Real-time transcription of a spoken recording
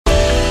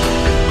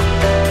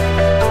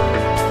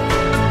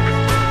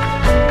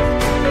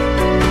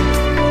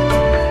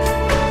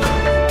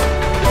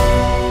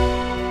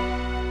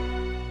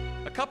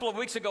couple of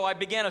weeks ago, I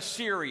began a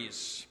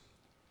series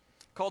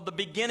called The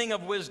Beginning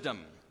of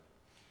Wisdom.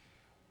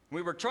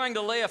 We were trying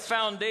to lay a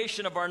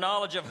foundation of our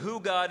knowledge of who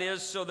God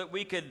is so that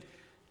we could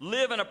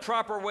live in a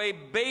proper way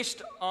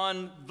based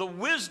on the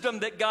wisdom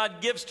that God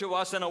gives to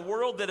us in a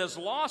world that has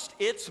lost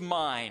its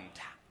mind.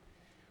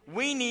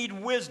 We need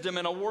wisdom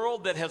in a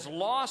world that has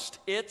lost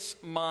its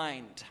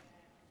mind.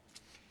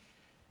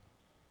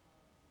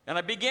 And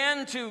I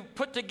began to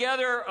put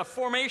together a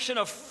formation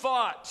of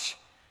thought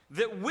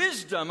that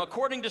wisdom,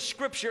 according to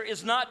Scripture,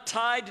 is not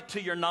tied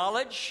to your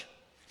knowledge.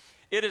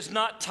 It is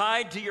not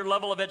tied to your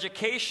level of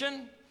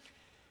education.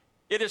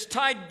 It is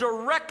tied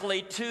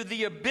directly to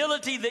the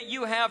ability that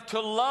you have to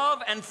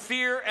love and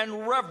fear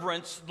and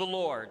reverence the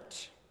Lord.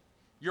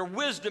 Your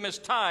wisdom is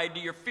tied to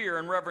your fear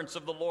and reverence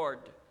of the Lord.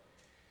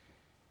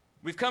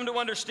 We've come to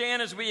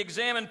understand as we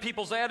examine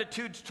people's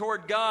attitudes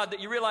toward God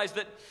that you realize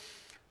that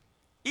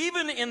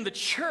even in the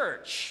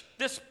church,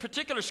 this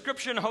particular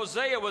scripture in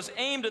Hosea was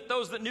aimed at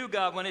those that knew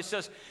God when it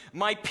says,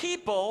 "My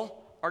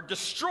people are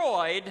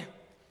destroyed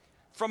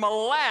from a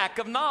lack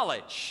of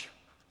knowledge."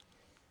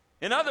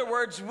 In other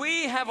words,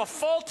 we have a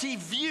faulty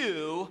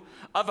view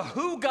of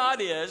who God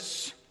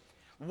is,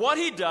 what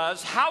He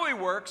does, how He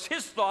works,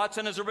 His thoughts,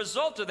 and as a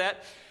result of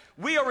that,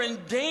 we are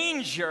in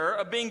danger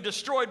of being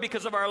destroyed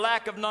because of our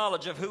lack of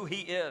knowledge of who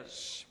He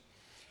is.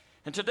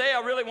 And today I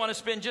really want to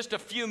spend just a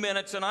few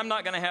minutes, and I'm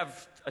not going to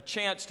have a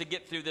chance to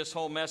get through this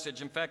whole message.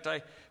 In fact,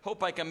 I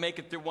hope I can make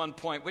it through one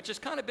point, which has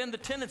kind of been the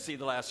tendency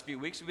the last few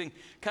weeks. We've been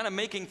kind of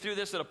making through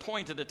this at a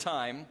point at a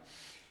time.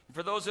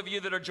 For those of you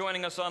that are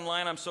joining us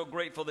online, I'm so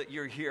grateful that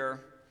you're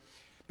here.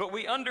 But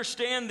we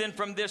understand then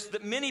from this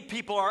that many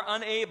people are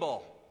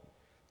unable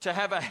to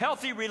have a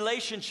healthy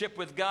relationship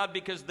with God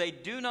because they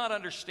do not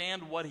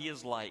understand what He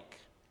is like.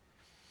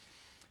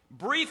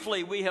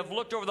 Briefly, we have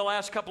looked over the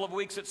last couple of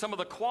weeks at some of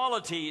the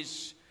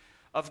qualities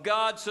of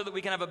God so that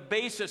we can have a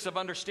basis of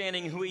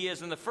understanding who He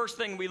is. And the first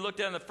thing we looked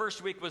at in the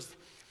first week was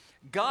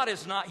God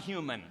is not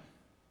human.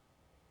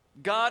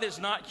 God is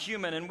not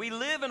human. And we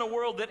live in a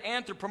world that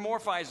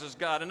anthropomorphizes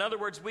God. In other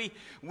words, we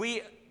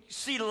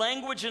see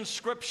language in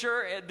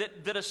Scripture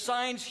that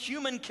assigns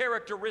human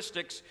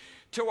characteristics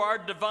to our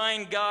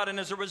divine God. And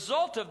as a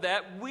result of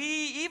that,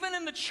 even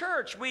in the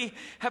church, we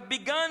have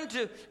begun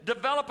to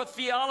develop a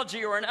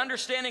theology or an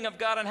understanding of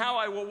God and how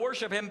I will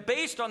worship Him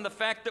based on the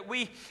fact that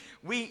we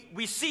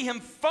see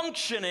Him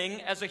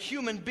functioning as a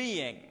human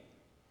being.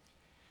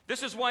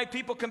 This is why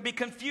people can be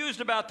confused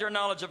about their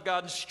knowledge of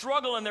God and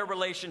struggle in their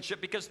relationship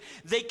because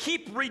they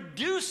keep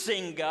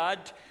reducing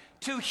God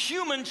to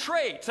human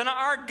traits. And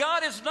our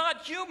God is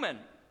not human.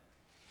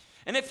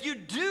 And if you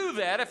do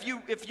that, if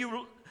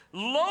you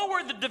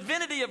lower the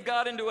divinity of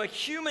God into a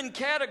human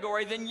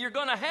category, then you're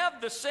going to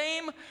have the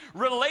same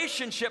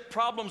relationship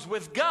problems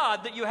with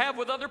God that you have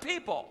with other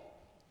people.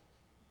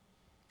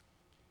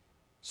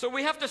 So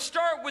we have to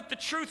start with the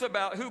truth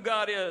about who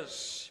God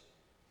is.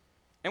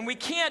 And we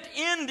can't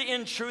end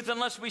in truth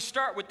unless we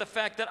start with the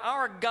fact that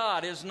our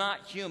God is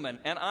not human.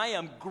 And I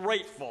am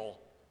grateful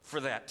for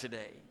that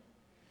today.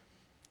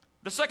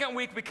 The second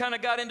week we kind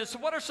of got into, so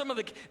what are some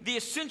of the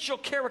essential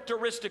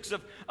characteristics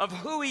of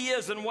who He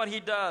is and what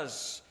He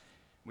does?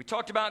 We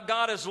talked about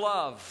God as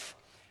love.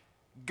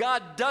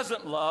 God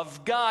doesn't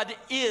love, God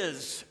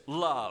is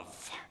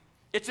love.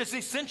 It's His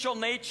essential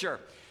nature.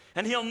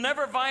 And He'll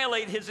never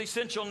violate His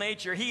essential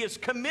nature. He is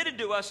committed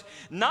to us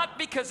not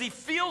because He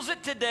feels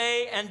it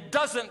today and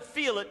doesn't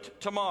feel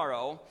it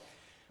tomorrow,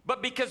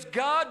 but because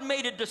God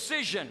made a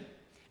decision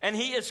and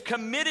He is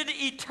committed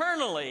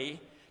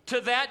eternally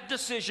to that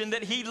decision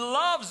that He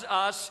loves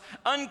us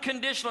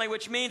unconditionally,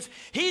 which means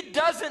He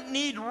doesn't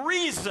need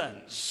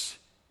reasons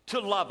to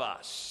love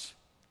us.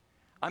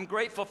 I'm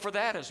grateful for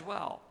that as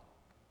well.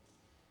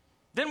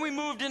 Then we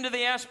moved into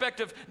the aspect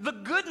of the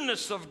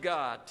goodness of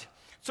God.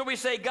 So we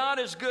say God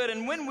is good,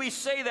 and when we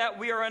say that,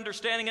 we are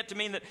understanding it to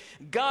mean that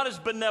God is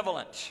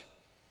benevolent.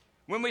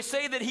 When we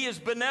say that He is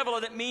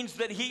benevolent, it means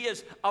that He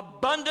is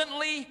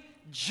abundantly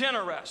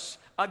generous,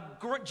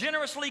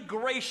 generously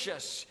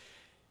gracious.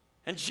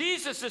 And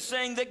Jesus is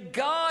saying that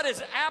God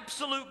is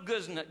absolute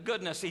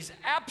goodness. He's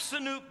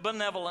absolute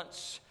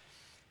benevolence.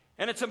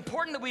 And it's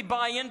important that we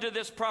buy into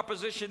this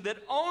proposition that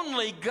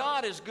only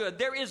God is good.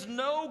 There is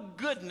no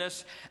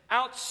goodness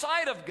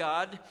outside of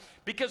God,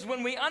 because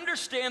when we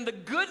understand the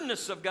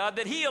goodness of God,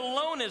 that He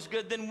alone is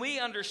good, then we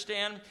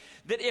understand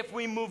that if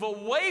we move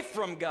away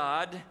from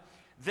God,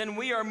 then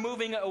we are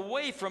moving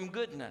away from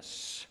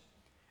goodness.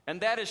 And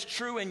that is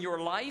true in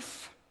your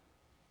life,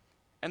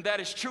 and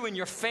that is true in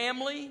your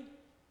family,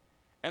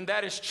 and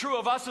that is true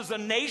of us as a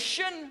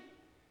nation,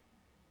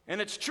 and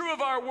it's true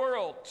of our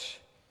world.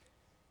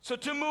 So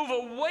to move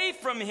away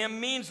from Him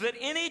means that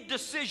any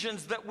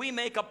decisions that we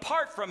make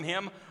apart from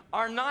Him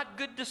are not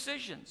good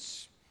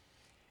decisions.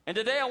 And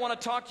today I want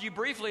to talk to you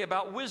briefly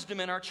about wisdom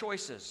in our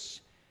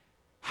choices.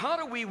 How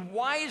do we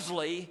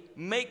wisely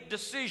make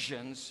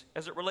decisions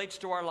as it relates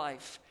to our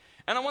life?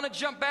 And I want to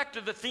jump back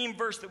to the theme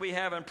verse that we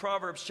have in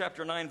Proverbs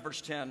chapter 9, verse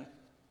 10,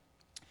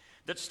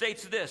 that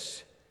states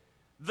this: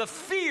 the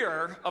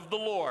fear of the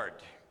Lord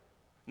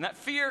And that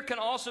fear can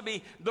also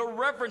be the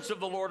reverence of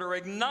the Lord, or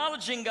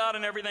acknowledging God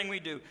in everything we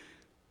do.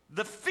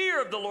 The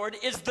fear of the Lord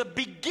is the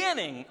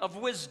beginning of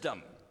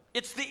wisdom.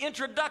 It's the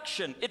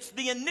introduction. It's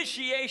the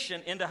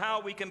initiation into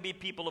how we can be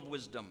people of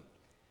wisdom.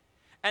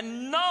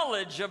 And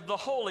knowledge of the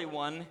Holy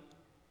One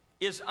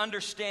is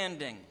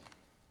understanding.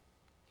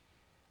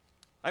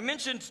 I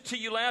mentioned to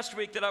you last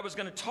week that I was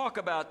going to talk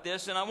about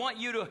this, and I want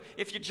you to,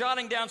 if you're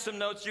jotting down some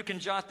notes, you can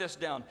jot this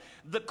down.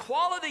 The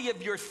quality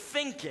of your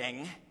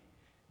thinking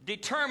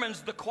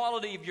determines the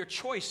quality of your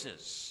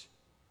choices.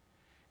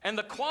 And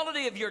the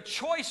quality of your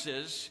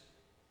choices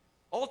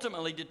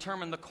ultimately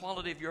determine the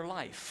quality of your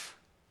life.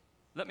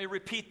 Let me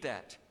repeat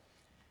that.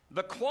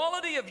 The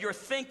quality of your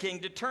thinking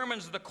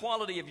determines the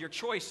quality of your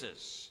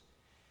choices.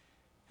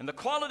 And the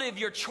quality of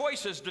your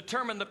choices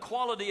determine the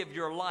quality of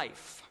your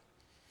life.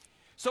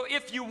 So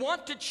if you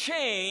want to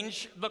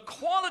change the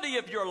quality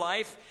of your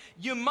life,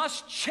 you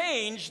must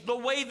change the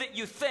way that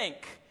you think.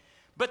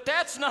 But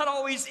that's not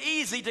always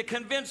easy to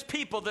convince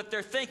people that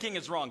their thinking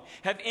is wrong.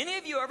 Have any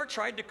of you ever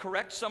tried to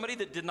correct somebody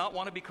that did not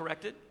want to be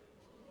corrected?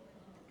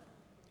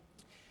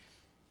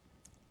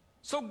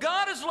 So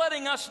God is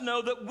letting us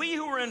know that we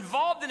who are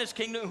involved in His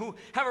kingdom, who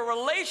have a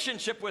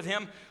relationship with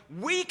Him,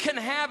 we can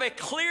have a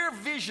clear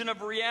vision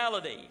of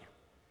reality.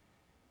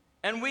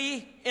 And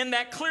we, in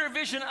that clear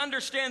vision,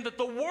 understand that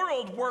the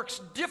world works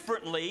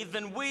differently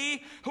than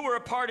we who are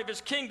a part of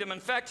His kingdom. In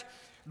fact,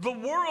 the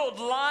world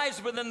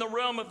lies within the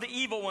realm of the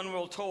evil one,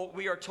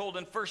 we are told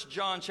in 1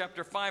 John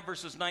chapter 5,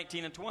 verses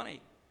 19 and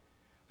 20.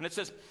 And it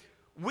says,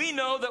 we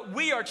know that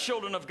we are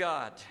children of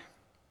God,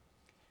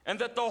 and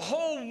that the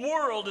whole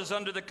world is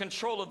under the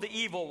control of the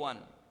evil one.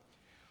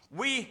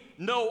 We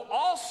know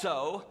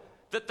also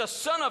that the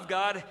Son of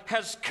God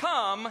has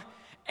come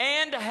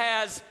and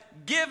has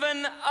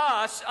given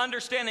us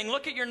understanding.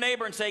 Look at your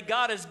neighbor and say,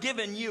 God has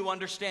given you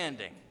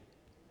understanding.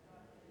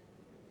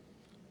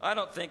 I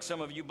don't think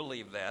some of you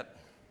believe that.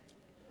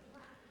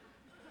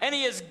 And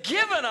He has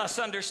given us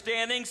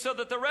understanding, so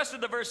that the rest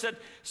of the verse said,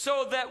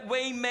 so that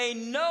we may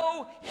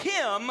know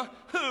Him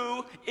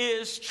who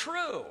is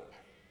true.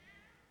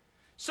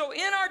 So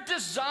in our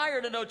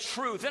desire to know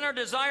truth, in our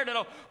desire to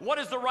know what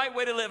is the right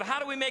way to live, how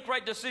do we make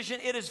right decision,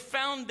 it is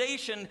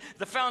foundation.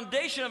 The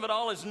foundation of it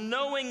all is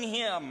knowing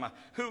Him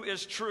who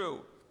is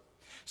true.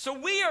 So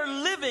we are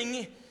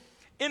living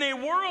in a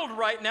world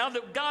right now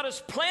that God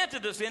has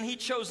planted us in. He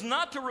chose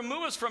not to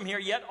remove us from here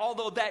yet,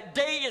 although that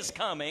day is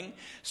coming.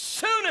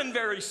 Soon and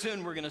very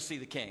soon we're going to see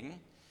the King.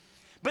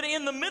 But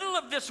in the middle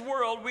of this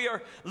world, we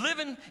are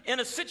living in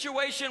a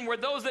situation where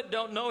those that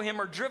don't know Him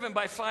are driven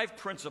by 5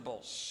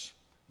 principles.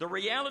 The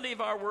reality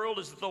of our world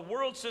is that the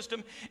world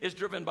system is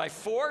driven by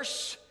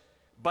force,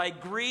 by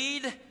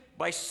greed,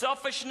 by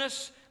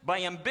selfishness,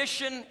 by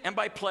ambition, and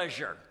by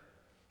pleasure.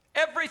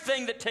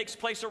 Everything that takes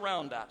place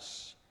around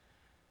us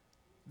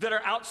that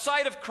are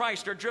outside of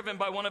Christ are driven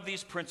by one of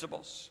these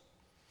principles.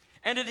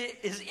 And it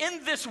is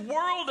in this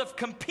world of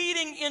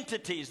competing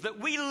entities that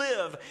we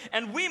live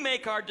and we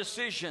make our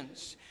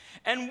decisions.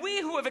 And we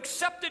who have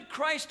accepted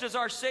Christ as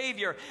our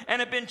Savior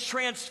and have been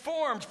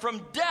transformed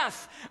from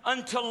death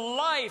unto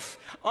life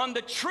on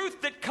the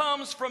truth that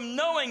comes from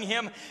knowing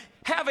Him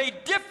have a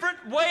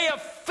different way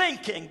of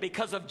thinking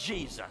because of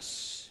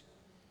Jesus.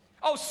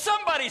 Oh,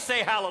 somebody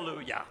say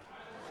hallelujah.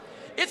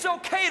 It's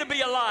okay to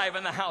be alive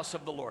in the house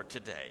of the Lord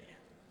today.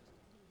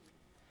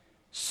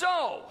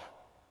 So,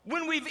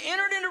 when we've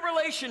entered into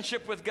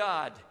relationship with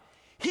God,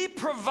 He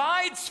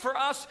provides for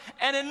us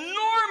an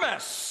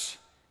enormous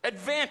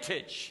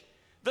advantage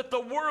that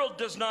the world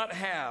does not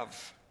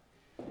have.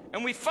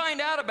 And we find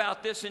out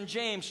about this in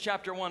James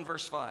chapter 1,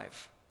 verse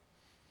 5.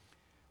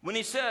 When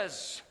he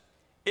says,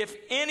 if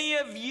any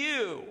of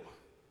you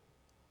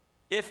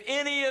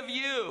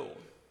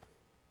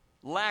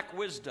lack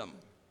wisdom,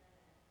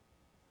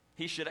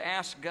 he should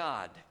ask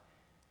God,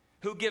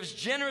 who gives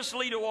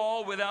generously to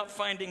all without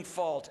finding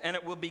fault, and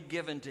it will be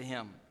given to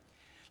him.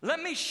 Let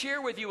me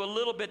share with you a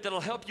little bit that'll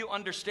help you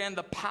understand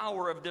the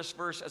power of this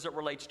verse as it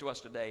relates to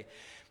us today.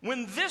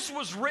 When this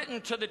was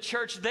written to the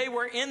church, they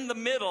were in the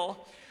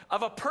middle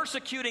of a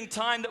persecuting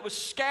time that was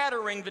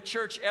scattering the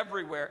church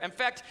everywhere. In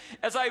fact,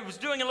 as I was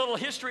doing a little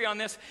history on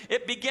this,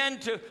 it began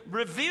to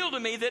reveal to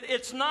me that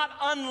it's not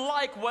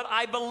unlike what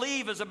I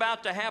believe is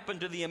about to happen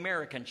to the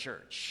American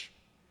church.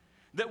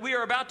 That we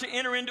are about to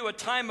enter into a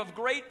time of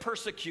great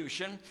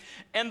persecution,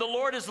 and the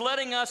Lord is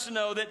letting us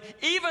know that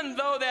even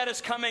though that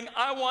is coming,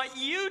 I want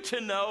you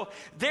to know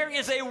there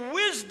is a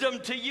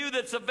wisdom to you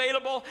that's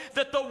available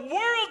that the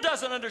world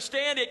doesn't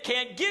understand, it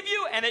can't give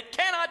you, and it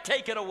cannot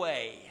take it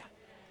away.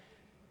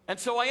 And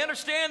so I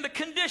understand the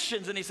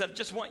conditions, and he said, I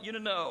just want you to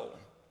know,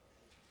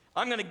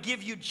 I'm going to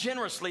give you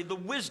generously the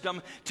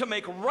wisdom to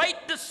make right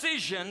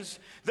decisions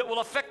that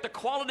will affect the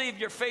quality of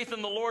your faith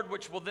in the Lord,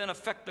 which will then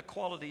affect the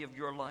quality of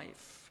your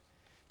life.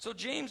 So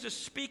James is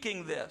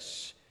speaking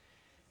this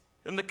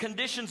in the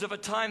conditions of a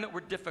time that were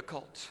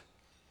difficult,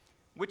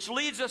 which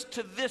leads us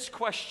to this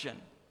question.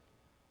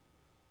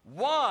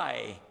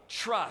 Why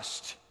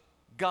trust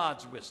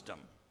God's wisdom?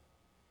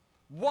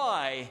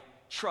 Why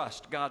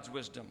trust God's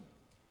wisdom?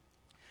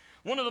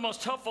 One of the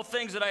most helpful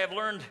things that I have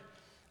learned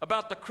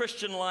about the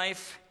Christian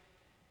life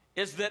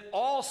is that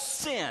all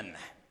sin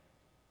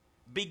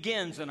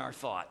begins in our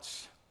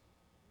thoughts.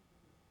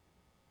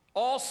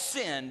 All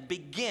sin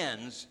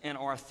begins in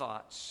our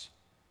thoughts.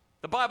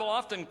 The Bible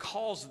often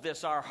calls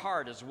this our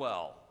heart as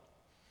well.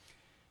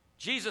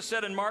 Jesus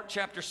said in Mark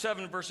chapter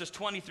 7, verses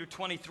 20 through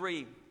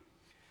 23,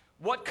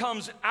 "What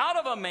comes out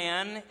of a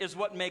man is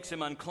what makes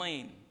him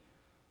unclean.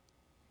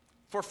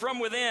 For from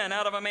within,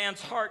 out of a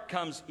man's heart,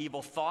 comes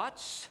evil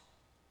thoughts,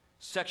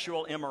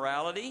 sexual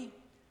immorality,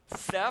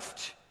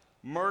 theft,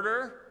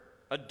 murder,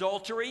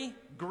 adultery,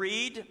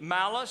 greed,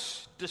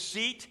 malice,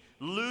 deceit,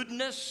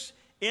 lewdness,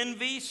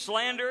 envy,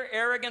 slander,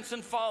 arrogance,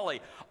 and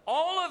folly.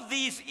 All of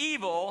these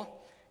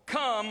evil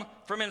come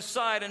from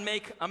inside and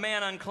make a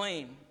man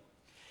unclean."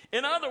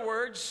 In other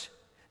words,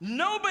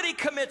 nobody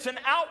commits an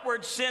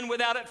outward sin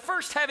without it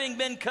first having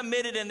been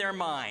committed in their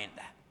mind.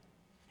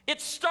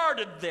 It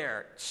started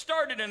there. It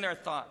started in their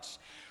thoughts.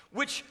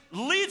 Which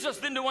leads us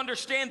then to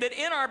understand that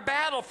in our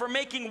battle for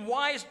making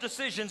wise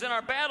decisions, in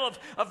our battle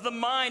of the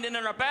mind and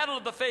in our battle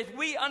of the faith,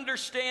 we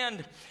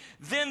understand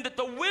then that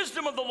the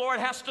wisdom of the Lord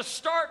has to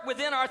start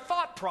within our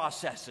thought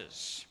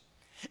processes.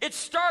 It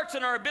starts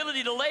in our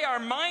ability to lay our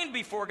mind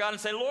before God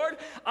and say, "Lord,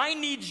 I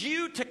need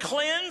you to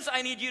cleanse.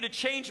 I need you to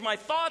change my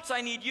thoughts. I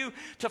need you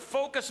to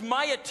focus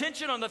my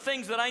attention on the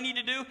things that I need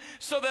to do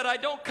so that I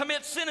don't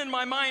commit sin in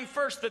my mind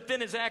first that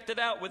then is acted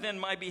out within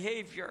my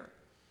behavior."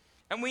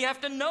 And we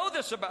have to know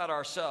this about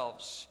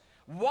ourselves.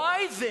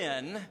 Why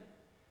then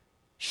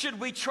should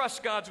we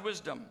trust God's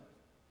wisdom?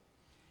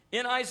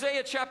 In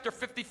Isaiah chapter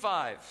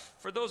 55,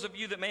 for those of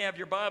you that may have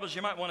your Bibles,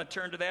 you might want to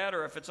turn to that,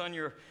 or if it's on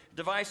your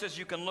devices,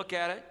 you can look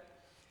at it.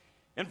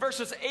 In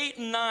verses 8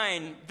 and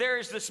 9, there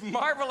is this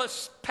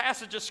marvelous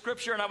passage of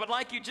Scripture, and I would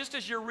like you, just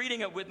as you're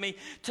reading it with me,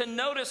 to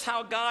notice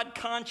how God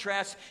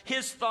contrasts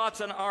His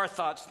thoughts and our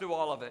thoughts through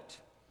all of it.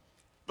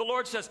 The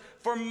Lord says,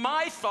 "For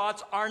my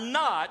thoughts are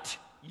not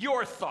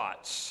your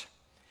thoughts,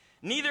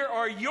 neither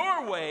are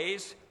your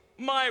ways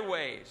my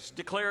ways,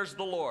 declares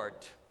the Lord.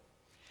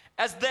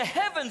 As the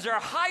heavens are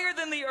higher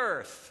than the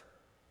earth,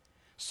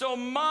 so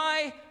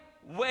my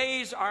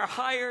ways are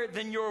higher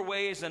than your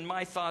ways, and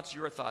my thoughts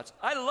your thoughts."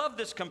 I love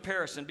this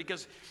comparison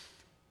because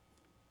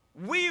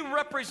we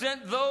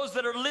represent those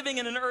that are living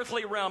in an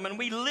earthly realm, and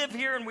we live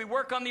here and we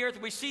work on the earth,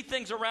 we see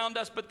things around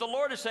us, but the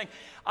Lord is saying,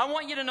 "I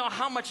want you to know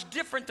how much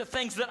different the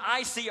things that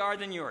I see are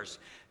than yours."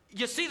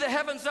 You see the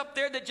heavens up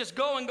there that just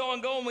go and go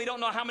and go, and we don't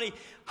know how many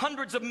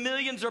hundreds of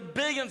millions or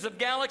billions of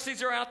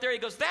galaxies are out there. He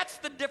goes, "That's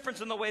the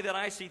difference in the way that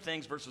I see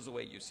things versus the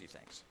way you see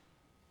things.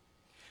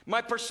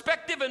 My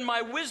perspective and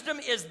my wisdom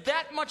is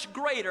that much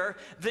greater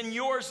than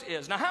yours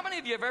is." Now, how many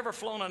of you have ever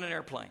flown on an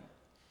airplane?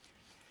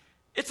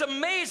 It's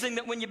amazing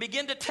that when you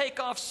begin to take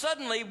off,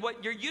 suddenly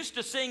what you're used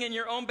to seeing in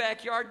your own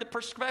backyard, the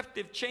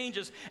perspective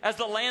changes as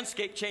the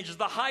landscape changes.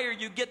 The higher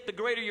you get, the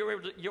greater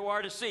you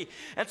are to see.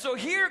 And so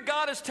here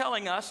God is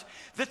telling us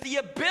that the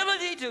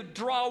ability to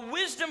draw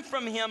wisdom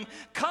from Him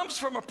comes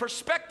from a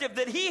perspective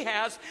that He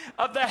has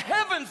of the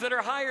heavens that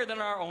are higher than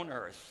our own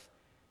earth.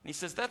 And He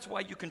says, "That's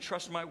why you can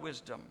trust my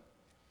wisdom."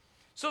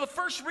 So the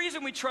first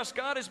reason we trust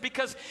God is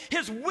because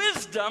His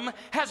wisdom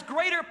has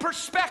greater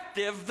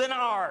perspective than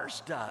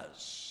ours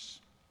does.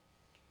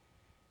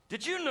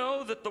 Did you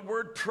know that the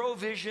word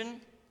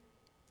provision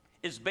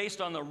is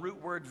based on the root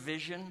word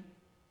vision?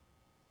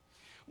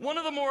 One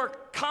of the more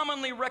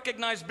commonly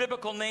recognized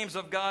biblical names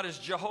of God is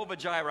Jehovah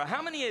Jireh.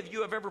 How many of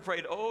you have ever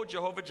prayed, "Oh,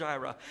 Jehovah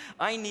Jireh,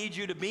 I need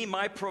you to be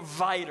my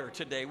provider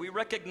today"? We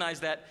recognize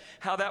that,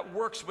 how that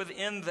works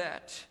within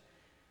that.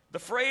 The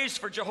phrase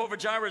for Jehovah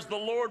Jireh is "the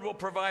Lord will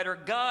provide," or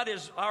God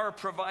is our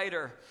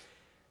provider.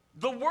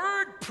 The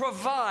word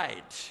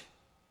provide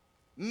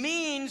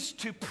means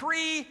to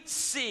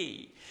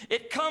pre-see.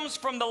 It comes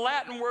from the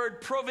Latin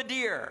word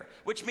providere,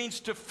 which means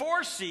to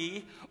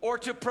foresee or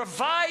to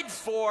provide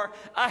for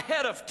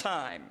ahead of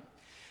time.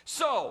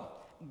 So,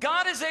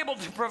 God is able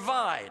to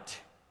provide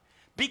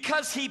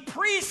because He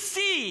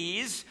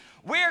pre-sees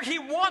where He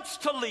wants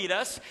to lead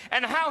us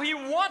and how He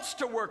wants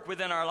to work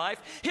within our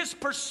life. His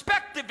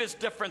perspective is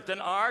different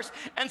than ours,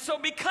 and so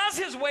because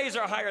His ways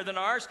are higher than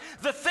ours,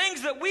 the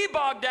things that we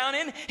bog down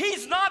in,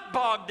 He's not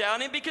bogged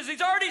down in because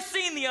He's already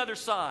seen the other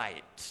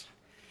side.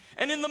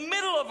 And in the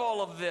middle of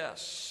all of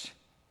this,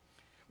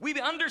 we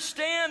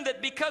understand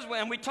that because,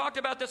 and we talked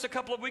about this a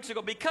couple of weeks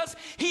ago, because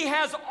He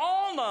has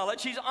all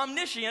knowledge, He's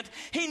omniscient,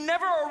 He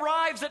never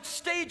arrives at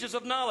stages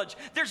of knowledge.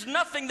 There's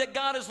nothing that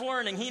God is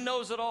learning. He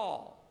knows it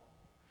all.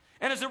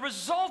 And as a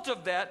result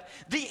of that,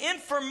 the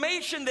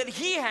information that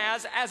He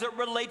has as it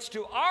relates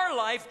to our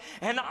life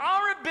and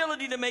our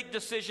ability to make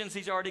decisions,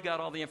 He's already got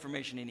all the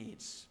information He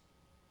needs.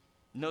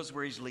 Knows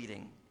where He's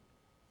leading.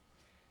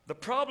 The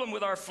problem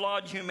with our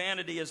flawed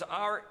humanity is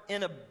our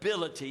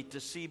inability to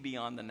see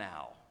beyond the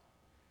now.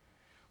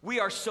 We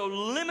are so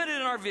limited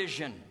in our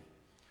vision.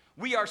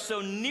 We are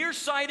so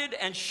nearsighted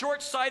and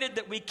short-sighted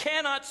that we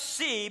cannot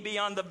see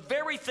beyond the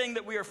very thing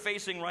that we are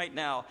facing right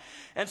now.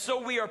 And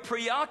so we are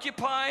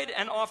preoccupied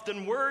and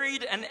often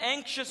worried and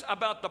anxious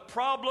about the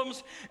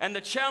problems and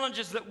the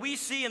challenges that we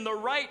see in the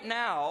right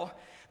now,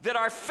 that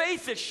our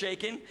faith is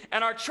shaken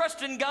and our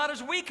trust in God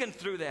is weakened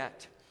through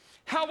that.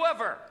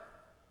 However,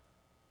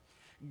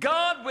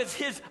 God, with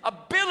his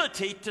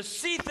ability to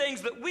see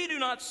things that we do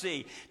not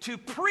see, to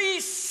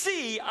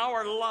pre-see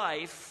our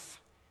life,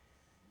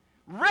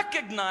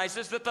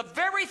 recognizes that the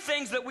very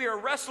things that we are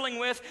wrestling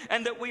with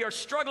and that we are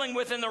struggling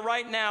with in the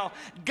right now,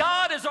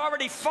 God is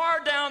already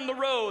far down the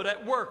road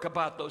at work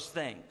about those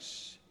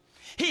things.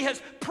 He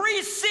has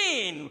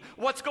pre-seen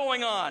what's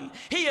going on.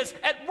 He is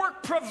at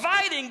work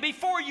providing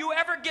before you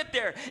ever get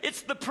there.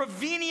 It's the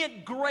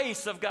prevenient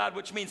grace of God,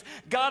 which means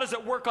God is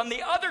at work on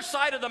the other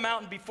side of the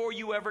mountain before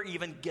you ever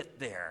even get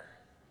there.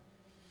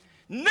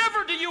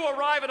 Never do you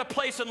arrive at a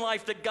place in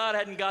life that God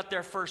hadn't got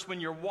there first when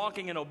you're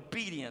walking in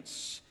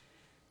obedience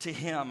to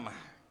him.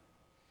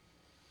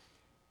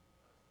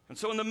 And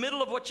so in the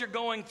middle of what you're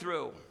going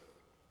through,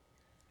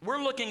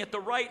 we're looking at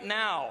the right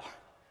now.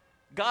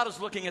 God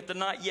is looking at the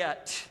not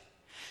yet.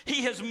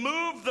 He has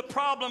moved the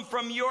problem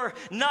from your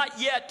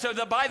not yet to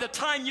the by the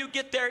time you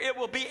get there, it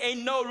will be a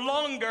no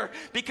longer,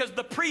 because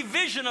the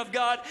prevision of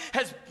God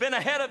has been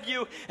ahead of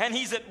you and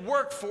he's at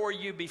work for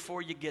you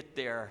before you get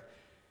there.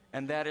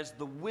 And that is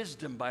the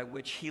wisdom by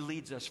which he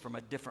leads us from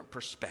a different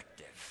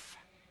perspective.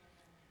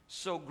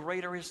 So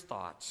great are his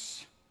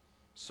thoughts,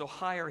 so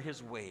high are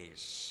his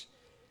ways,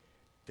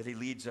 that he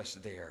leads us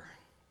there.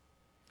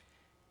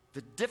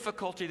 The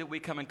difficulty that we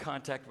come in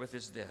contact with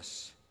is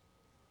this.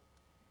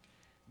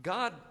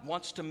 God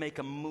wants to make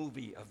a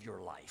movie of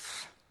your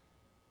life.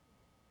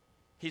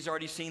 He's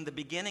already seen the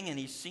beginning and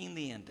he's seen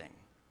the ending.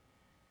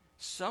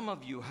 Some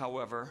of you,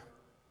 however,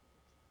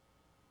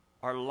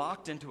 are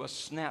locked into a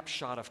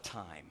snapshot of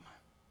time.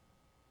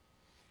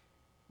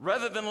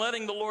 Rather than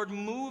letting the Lord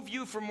move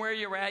you from where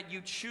you're at, you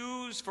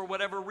choose, for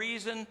whatever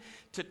reason,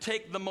 to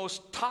take the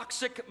most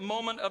toxic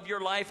moment of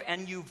your life,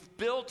 and you've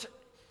built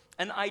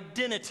an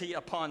identity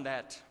upon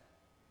that.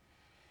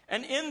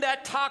 And in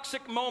that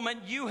toxic moment,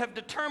 you have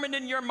determined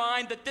in your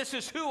mind that this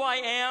is who I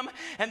am,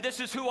 and this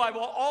is who I will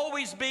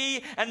always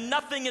be, and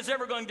nothing is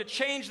ever going to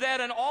change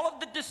that. And all of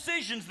the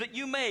decisions that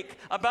you make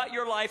about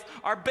your life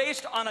are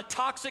based on a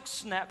toxic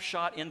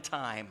snapshot in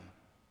time.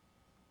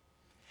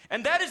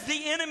 And that is the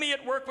enemy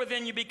at work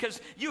within you, because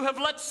you have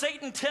let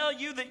Satan tell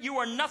you that you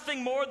are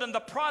nothing more than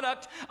the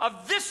product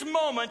of this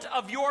moment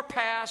of your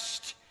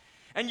past.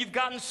 And you've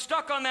gotten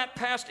stuck on that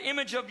past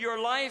image of your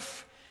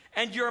life,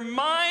 and your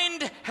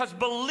mind has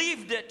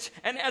believed it.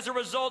 And as a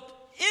result,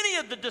 any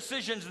of the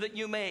decisions that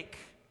you make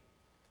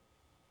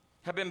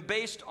have been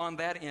based on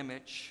that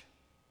image.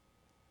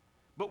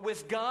 But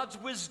with God's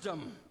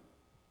wisdom,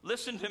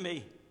 listen to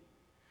me.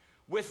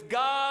 With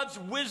God's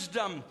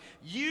wisdom,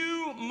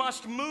 you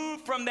must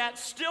move from that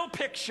still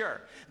picture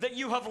that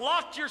you have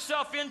locked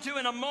yourself into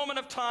in a moment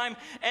of time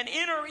and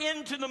enter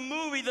into the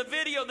movie, the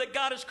video that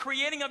God is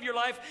creating of your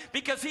life,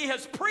 because he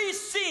has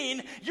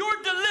pre-seen your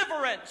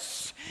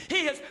deliverance.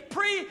 He has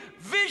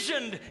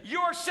pre-visioned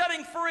your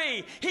setting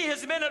free. He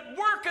has been at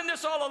work in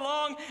this all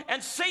along,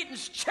 and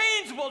Satan's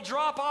chains will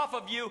drop off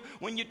of you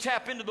when you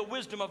tap into the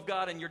wisdom of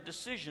God, and your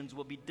decisions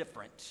will be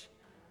different.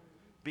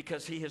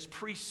 Because he has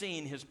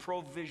pre-seen his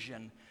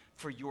provision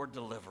for your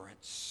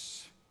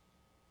deliverance.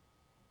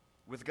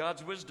 With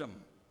God's wisdom,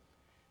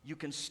 you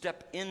can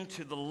step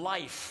into the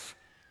life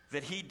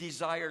that he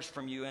desires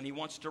from you, and he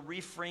wants to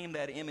reframe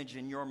that image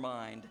in your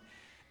mind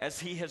as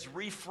he has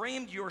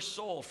reframed your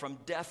soul from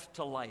death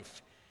to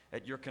life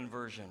at your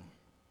conversion.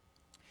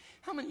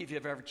 How many of you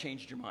have ever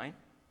changed your mind?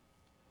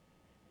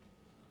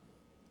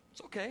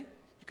 It's okay.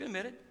 You can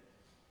admit it.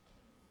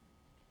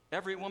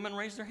 Every woman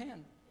raised their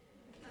hand.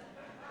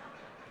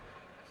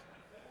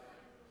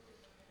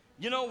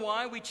 You know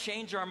why we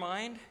change our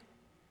mind?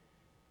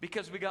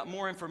 Because we got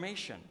more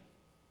information.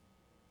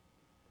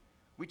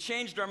 We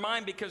changed our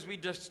mind because we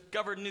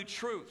discovered new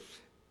truth.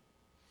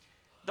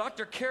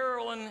 Dr.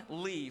 Carolyn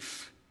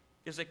Leaf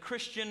is a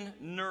Christian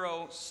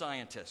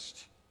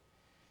neuroscientist,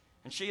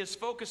 and she has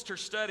focused her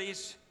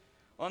studies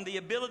on the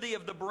ability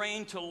of the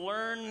brain to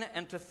learn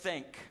and to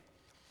think.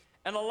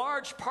 And a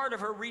large part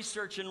of her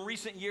research in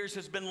recent years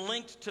has been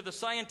linked to the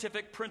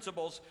scientific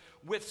principles,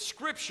 with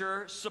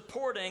Scripture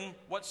supporting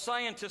what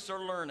scientists are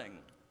learning.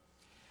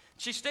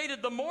 She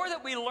stated, the more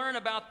that we learn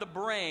about the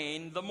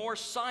brain, the more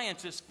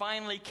science is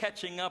finally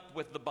catching up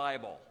with the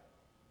Bible.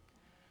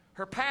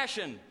 Her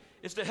passion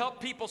is to help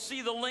people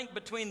see the link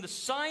between the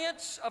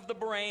science of the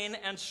brain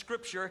and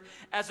Scripture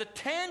as a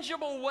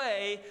tangible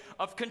way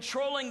of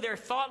controlling their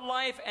thought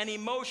life and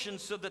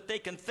emotions, so that they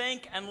can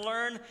think and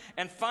learn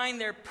and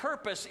find their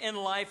purpose in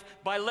life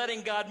by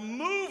letting God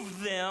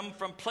move them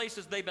from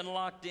places they've been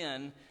locked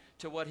in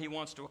to what he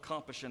wants to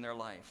accomplish in their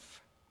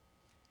life.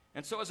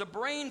 And so as a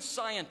brain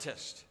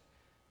scientist,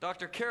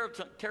 Dr.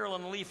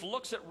 Carolyn Leaf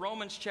looks at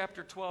Romans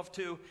chapter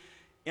 12:2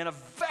 in a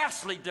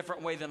vastly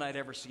different way than I'd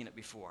ever seen it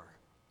before.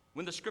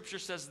 When the Scripture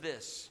says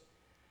this,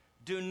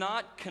 Do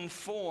not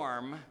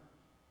conform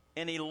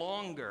any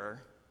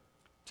longer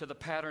to the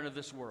pattern of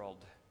this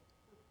world,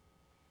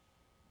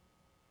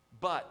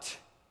 but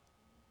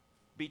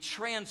be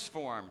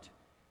transformed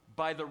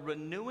by the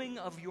renewing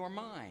of your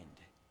mind.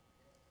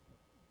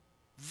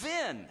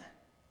 Then,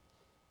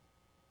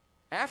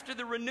 after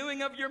the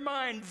renewing of your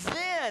mind,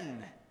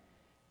 then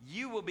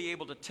you will be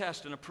able to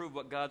test and approve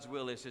what God's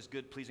will is, His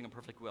good, pleasing, and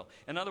perfect will.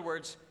 In other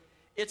words,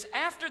 it's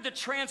after the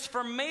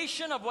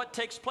transformation of what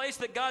takes place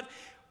that God,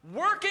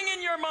 working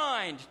in your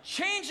mind,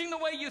 changing the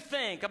way you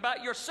think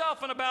about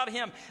yourself and about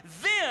Him,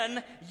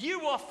 then you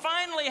will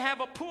finally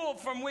have a pool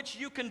from which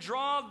you can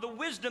draw the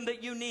wisdom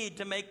that you need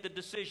to make the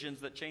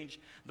decisions that change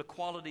the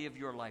quality of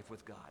your life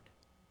with God.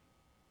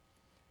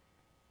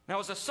 Now,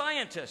 as a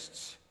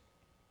scientist,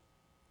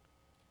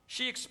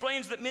 she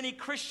explains that many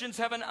Christians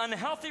have an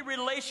unhealthy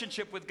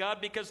relationship with God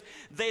because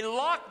they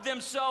lock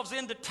themselves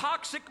into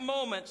toxic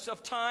moments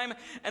of time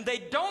and they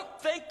don't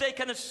think they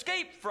can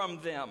escape from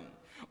them.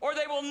 Or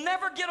they will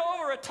never get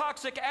over a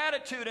toxic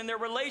attitude in their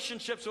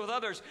relationships with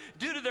others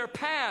due to their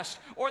past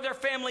or their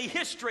family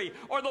history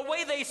or the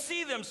way they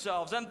see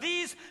themselves. And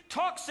these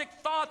toxic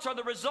thoughts are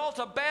the result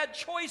of bad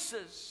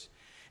choices.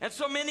 And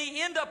so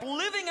many end up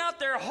living out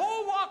their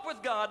whole walk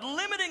with God,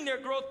 limiting their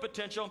growth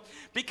potential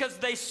because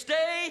they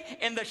stay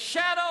in the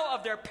shadow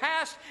of their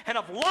past and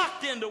have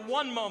locked into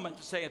one moment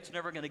to say it's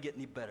never going to get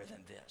any better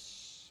than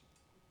this.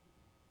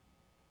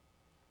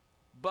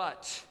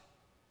 But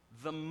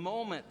the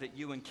moment that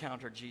you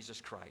encounter Jesus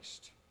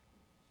Christ,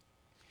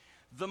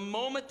 the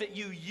moment that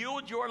you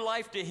yield your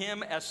life to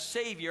Him as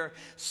Savior,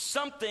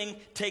 something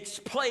takes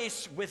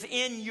place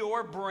within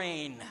your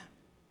brain.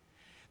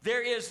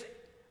 There is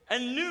a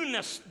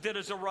newness that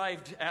has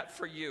arrived at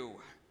for you.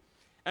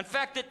 In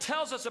fact, it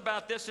tells us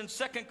about this in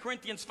 2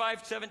 Corinthians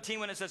 5:17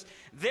 when it says,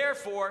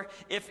 "Therefore,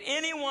 if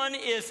anyone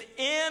is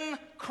in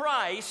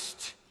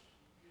Christ,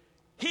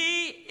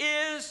 she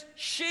is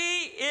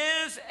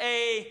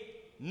a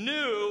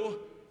new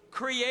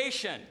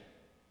creation."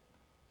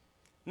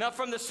 Now,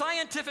 from the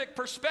scientific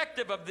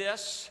perspective of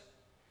this,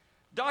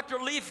 Dr.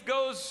 Leaf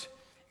goes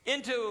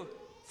into,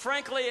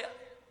 frankly,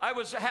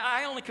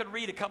 I only could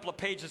read a couple of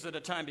pages at a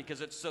time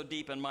because it's so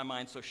deep and my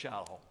mind's so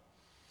shallow.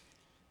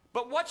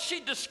 But what she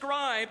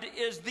described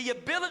is the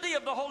ability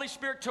of the Holy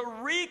Spirit to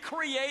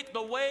recreate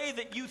the way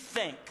that you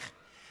think.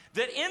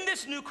 That in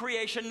this new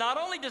creation, not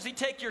only does He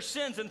take your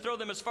sins and throw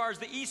them as far as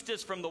the east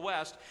is from the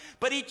west,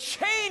 but He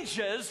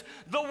changes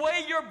the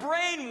way your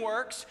brain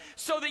works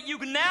so that you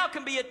now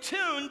can be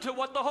attuned to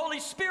what the Holy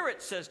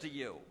Spirit says to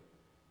you.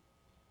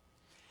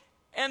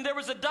 And there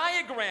was a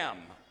diagram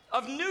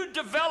of new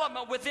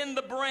development within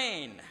the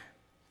brain.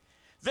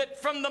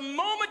 That from the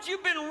moment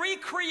you've been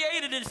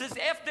recreated, it's as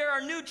if there are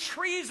new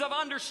trees of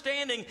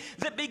understanding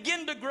that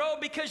begin to grow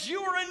because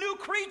you are a new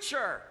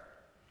creature.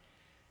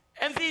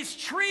 And these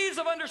trees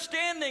of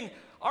understanding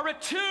are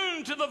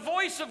attuned to the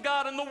voice of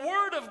God and the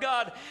Word of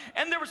God.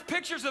 And there was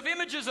pictures of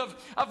images of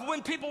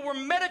when people were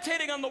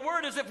meditating on the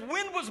Word as if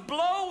wind was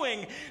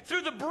blowing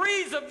through the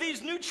breeze of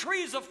these new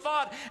trees of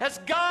thought as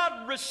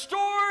God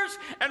restores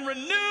and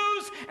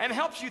renews and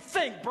helps you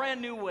think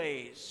brand new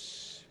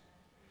ways.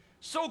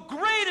 So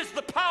great is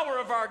the power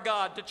of our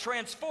God to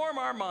transform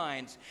our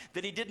minds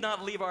that He did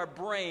not leave our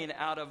brain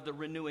out of the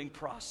renewing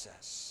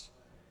process.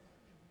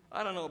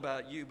 I don't know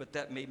about you, but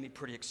that made me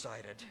pretty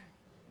excited.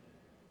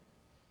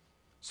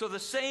 So the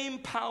same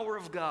power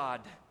of God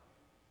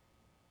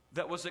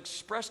that was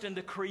expressed in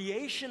the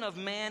creation of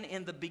man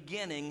in the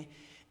beginning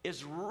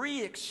is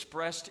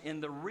re-expressed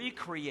in the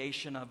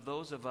recreation of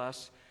those of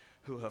us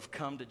who have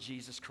come to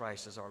Jesus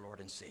Christ as our Lord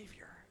and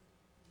Savior.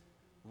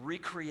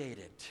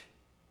 Recreated.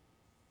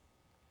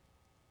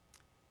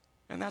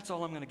 And that's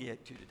all I'm going to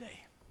get to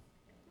today.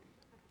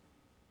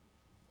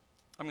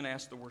 I'm going to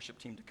ask the worship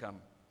team to come.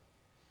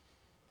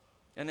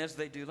 And as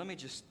they do, let me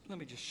just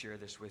share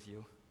this with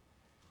you.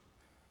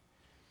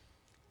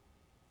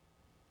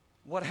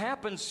 What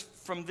happens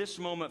from this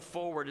moment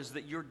forward is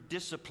that your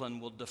discipline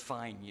will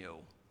define you.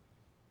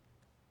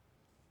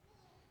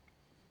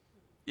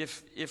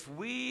 If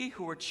we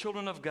who are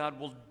children of God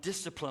will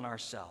discipline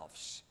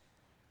ourselves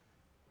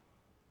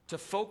to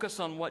focus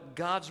on what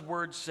God's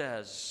Word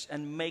says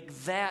and make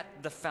that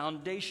the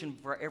foundation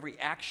for every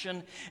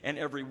action and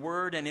every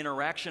word and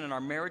interaction in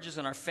our marriages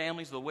and our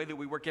families, the way that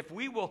we work. If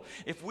we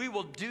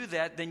will do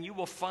that, then you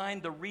will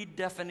find the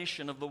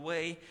redefinition of the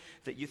way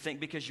that you think,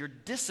 because your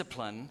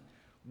discipline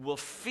will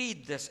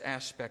feed this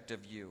aspect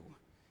of you.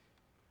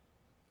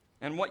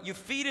 And what you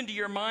feed into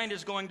your mind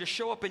is going to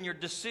show up in your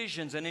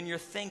decisions and in your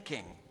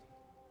thinking.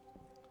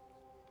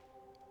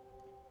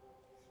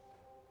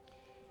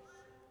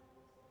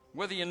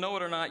 Whether you know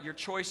it or not, your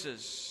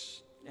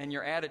choices and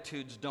your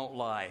attitudes don't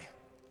lie.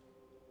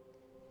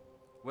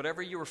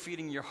 Whatever you are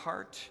feeding your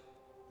heart,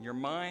 your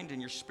mind, and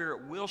your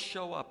spirit will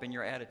show up in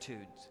your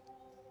attitudes.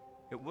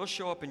 It will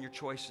show up in your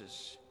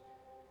choices.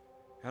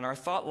 And our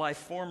thought life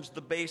forms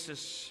the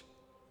basis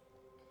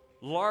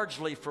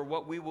largely for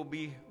what we will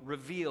be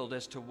revealed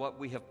as to what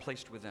we have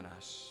placed within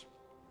us.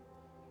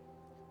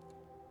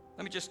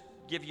 Let me just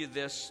give you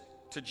this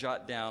to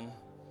jot down.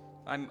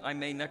 I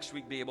may next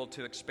week be able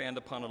to expand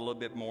upon it a little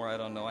bit more. I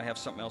don't know. I have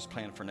something else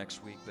planned for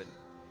next week. But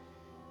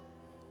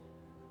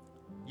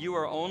you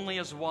are only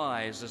as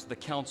wise as the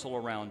counsel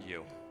around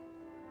you.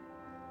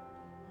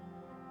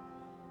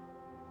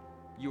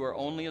 You are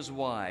only as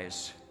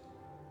wise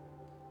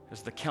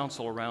as the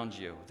counsel around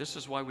you. This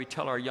is why we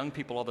tell our young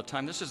people all the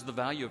time, this is the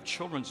value of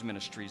children's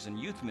ministries and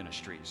youth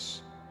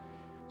ministries,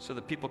 so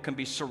that people can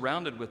be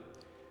surrounded with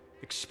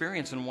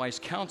experience and wise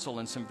counsel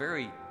in some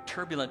very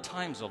turbulent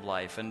times of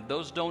life. And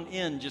those don't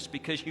end just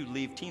because you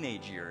leave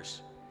teenage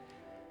years.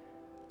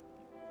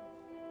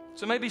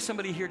 So maybe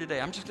somebody here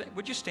today,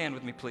 would you stand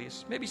with me,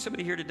 please? Maybe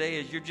somebody here today,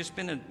 as you've just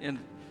been in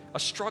a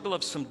struggle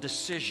of some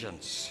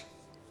decisions.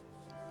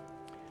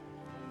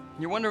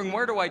 You're wondering,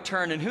 where do I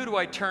turn and who do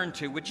I turn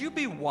to? Would you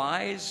be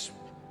wise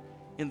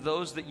in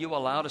those that you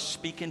allow to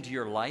speak into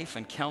your life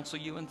and counsel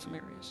you in some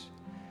areas?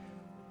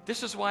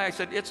 This is why I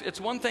said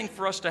it's one thing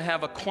for us to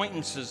have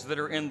acquaintances that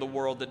are in the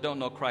world that don't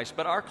know Christ,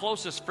 but our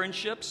closest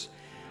friendships,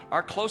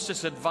 our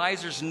closest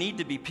advisors need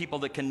to be people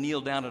that can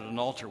kneel down at an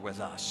altar with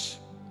us,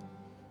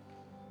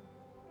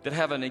 that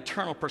have an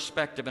eternal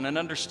perspective and an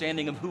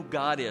understanding of who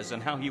God is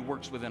and how He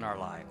works within our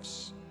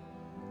lives.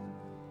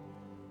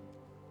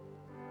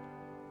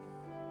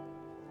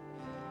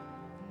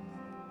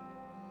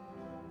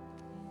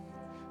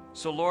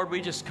 So Lord, we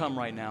just come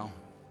right now,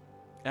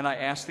 and I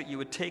ask that you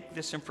would take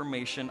this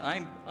information.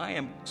 I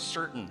am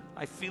certain,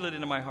 I feel it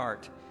into my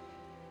heart,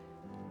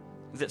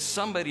 that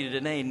somebody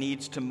today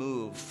needs to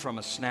move from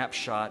a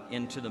snapshot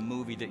into the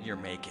movie that you're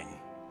making.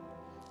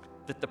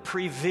 That the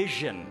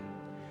prevision,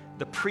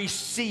 the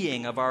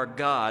pre-seeing of our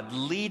God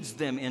leads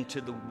them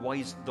into the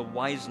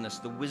wiseness,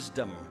 the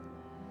wisdom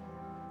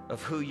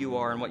of who you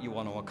are and what you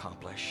want to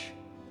accomplish.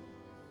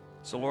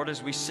 So Lord,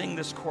 as we sing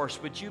this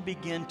chorus, would you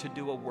begin to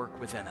do a work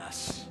within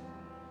us?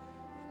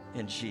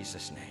 In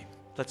Jesus' name.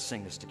 Let's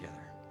sing this together.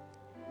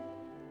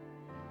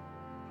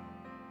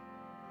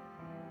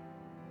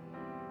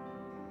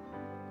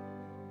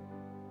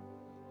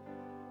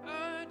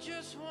 I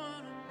just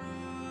want to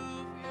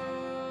move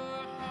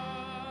your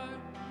heart.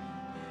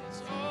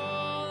 It's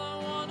all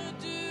I want to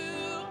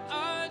do.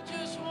 I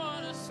just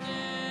want to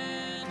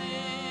stand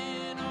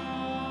in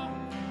awe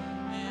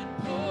and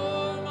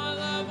pour my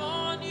love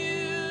on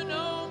you,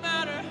 no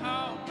matter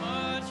how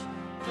much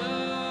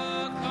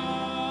the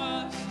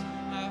cost.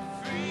 I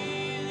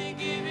freely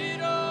give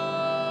it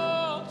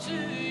all to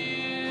you.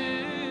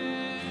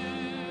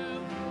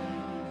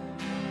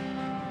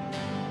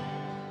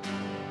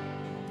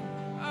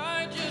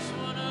 I just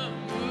wanna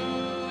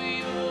move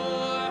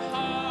your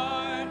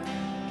heart,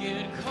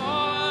 get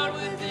caught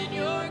within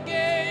your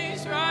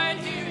gaze, right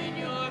here in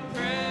your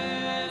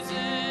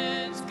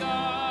presence,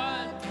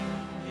 God,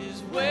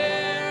 is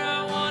where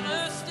I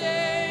wanna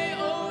stay.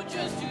 Oh,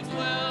 just to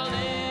dwell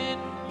in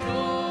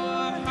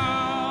your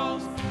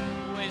house,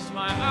 waste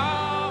my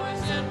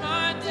hours and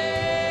my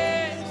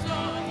days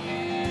on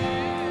you,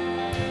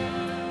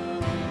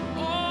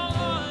 all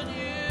on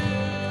you.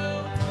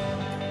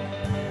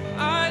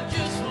 I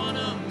just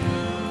wanna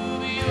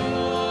move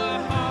your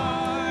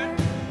heart.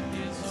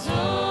 It's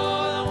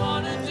all I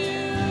wanna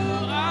do.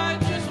 I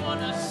just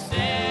wanna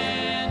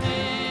stand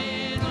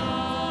in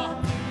awe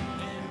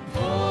and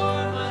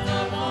pour my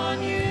love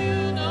on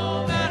you,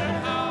 no matter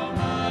how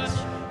much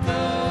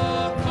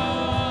the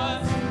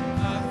cost.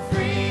 I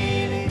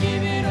freely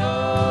give it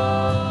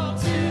all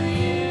to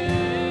you,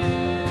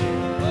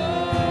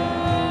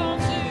 all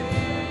to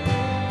you.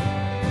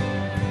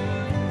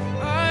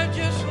 I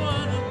just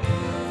wanna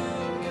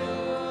move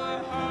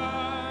your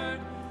heart,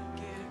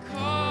 get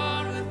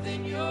caught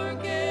within your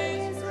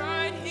gaze,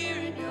 right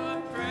here in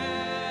your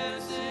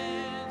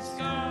presence,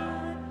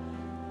 God,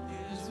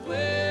 is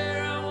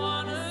where I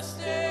wanna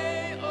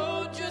stay.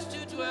 Oh, just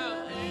to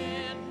dwell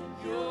in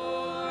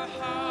your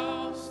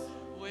house,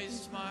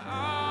 waste my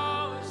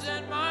hours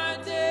and my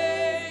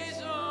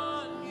days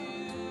on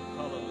you.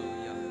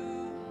 Hallelujah.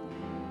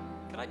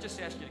 Can I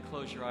just ask you to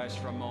close your eyes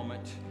for a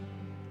moment?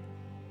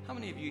 How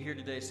many of you here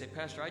today say,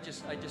 Pastor, I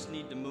just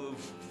need to move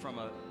from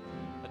a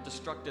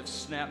destructive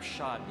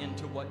snapshot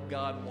into what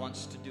God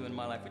wants to do in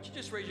my life? Would you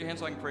just raise your hand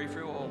so I can pray for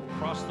you all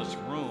across this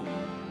room?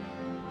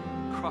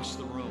 Across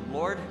the room.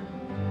 Lord,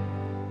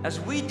 as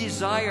we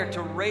desire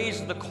to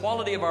raise the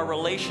quality of our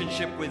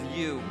relationship with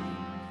you,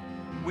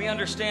 we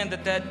understand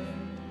that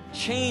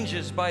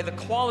changes by the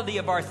quality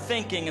of our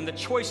thinking, and the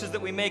choices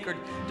that we make are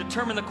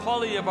determine the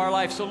quality of our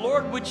life. So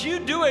Lord, would you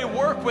do a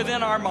work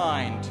within our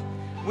mind?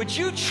 Would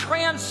you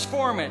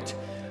transform it?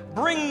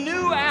 Bring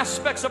new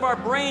aspects of our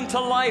brain to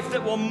life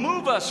that will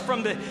move us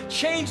from the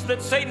change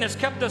that Satan has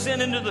kept us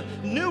in into the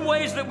new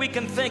ways that we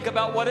can think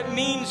about what it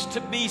means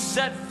to be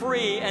set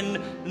free and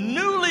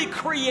newly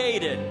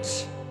created,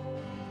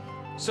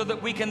 so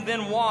that we can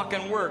then walk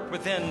and work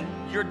within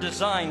your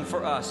design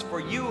for us. For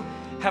you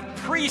have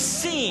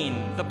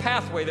pre-seen the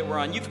pathway that we're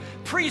on. You've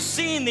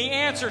pre-seen the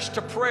answers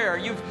to prayer.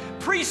 You've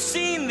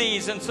pre-seen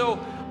these, and so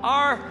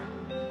our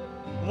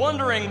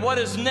wondering what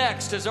is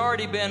next has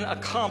already been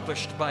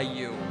accomplished by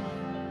you.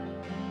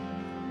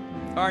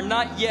 Our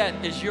not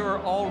yet is your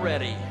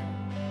already.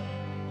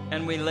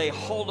 And we lay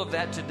hold of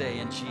that today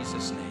in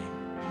Jesus'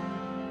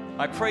 name.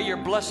 I pray your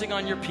blessing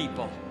on your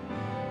people.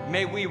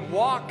 May we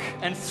walk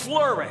and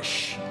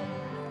flourish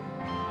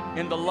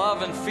in the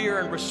love and fear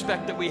and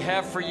respect that we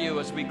have for you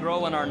as we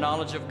grow in our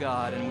knowledge of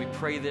God. And we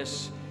pray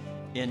this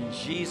in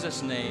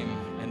Jesus' name.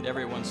 And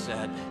everyone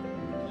said,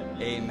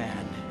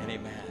 amen and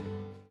amen.